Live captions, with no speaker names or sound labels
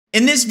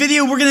In this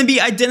video, we're going to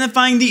be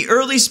identifying the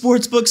early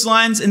sportsbooks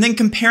lines and then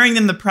comparing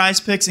them to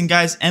Prizepicks. And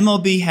guys,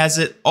 MLB has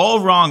it all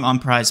wrong on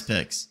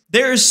Prizepicks.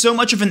 There is so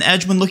much of an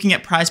edge when looking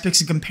at Prizepicks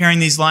and comparing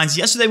these lines.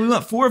 Yesterday, we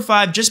went 4 or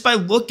 5 just by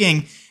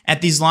looking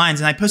at these lines,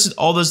 and I posted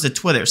all those to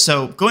Twitter.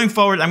 So going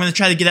forward, I'm going to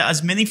try to get out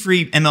as many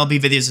free MLB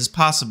videos as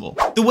possible.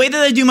 The way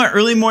that I do my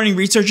early morning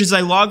research is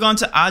I log on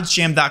to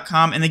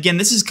oddsjam.com, and again,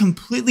 this is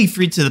completely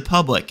free to the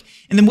public.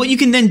 And then what you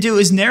can then do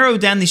is narrow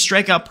down the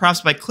strikeout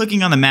props by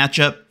clicking on the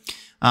matchup,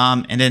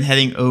 and then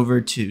heading over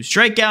to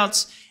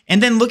strikeouts,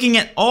 and then looking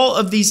at all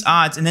of these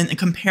odds and then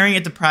comparing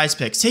it to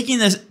Prizepicks,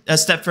 taking a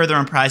step further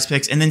on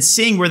Prizepicks, and then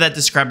seeing where that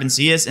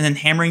discrepancy is, and then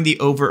hammering the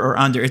over or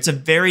under. It's a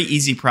very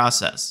easy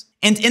process.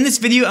 And in this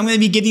video, I'm going to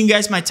be giving you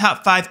guys my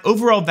top 5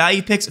 overall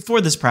value picks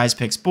for this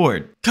Prizepicks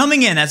board.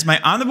 Coming in as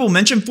my honorable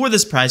mention for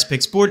this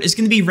Prizepicks board is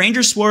going to be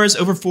Ranger Suarez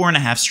over 4.5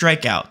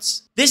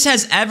 strikeouts. This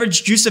has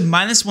average juice of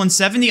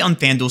 -170 on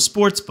FanDuel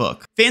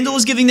Sportsbook. FanDuel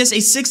is giving this a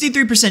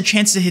 63%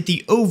 chance to hit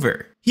the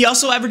over. He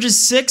also averages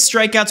 6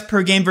 strikeouts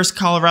per game versus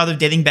Colorado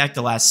dating back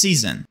to last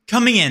season.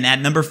 Coming in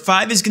at number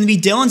 5 is going to be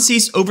Dylan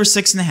Cease over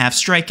 6.5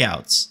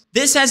 strikeouts.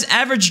 This has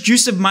average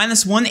juice of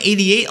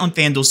 -188 on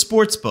FanDuel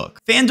Sportsbook.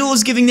 FanDuel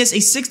is giving this a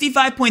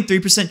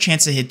 65.3%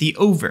 chance to hit the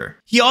over.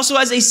 He also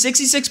has a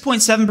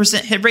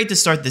 66.7% hit rate to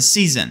start this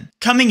season.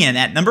 Coming in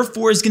at number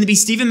 4 is going to be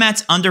Steven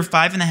Matz under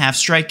 5.5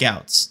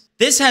 strikeouts.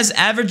 This has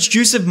average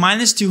juice of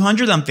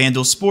 -200 on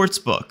FanDuel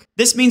Sportsbook.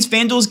 This means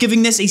FanDuel is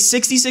giving this a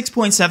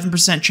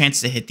 66.7% chance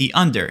to hit the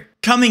under.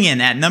 Coming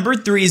in at number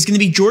 3 is going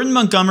to be Jordan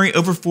Montgomery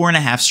over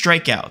 4.5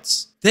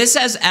 strikeouts. This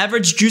has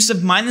average juice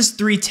of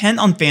 -310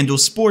 on FanDuel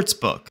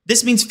Sportsbook.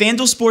 This means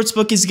FanDuel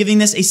Sportsbook is giving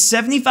this a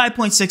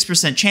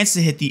 75.6% chance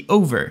to hit the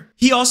over.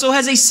 He also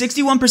has a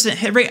 61%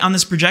 hit rate on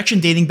this projection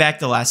dating back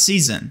to last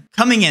season.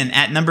 Coming in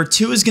at number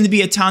 2 is going to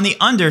be Ohtani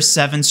under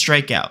 7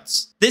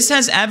 strikeouts. This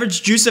has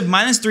average juice of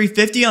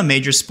 -350 on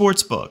major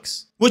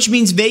sportsbooks, which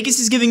means Vegas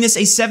is giving this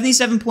a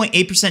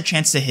 77.8%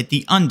 chance to hit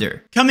the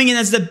under. Coming in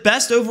as the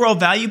best overall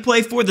value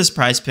play for this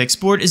Prizepicks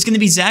board is going to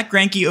be Zach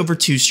Greinke over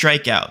 2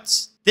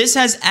 strikeouts. This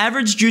has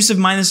average juice of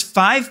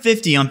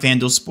 -550 on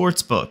FanDuel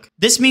Sportsbook.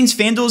 This means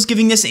FanDuel is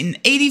giving this an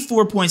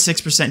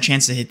 84.6%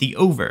 chance to hit the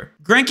over.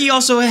 Greinke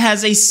also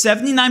has a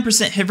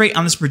 79% hit rate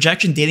on this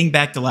projection dating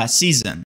back to last season.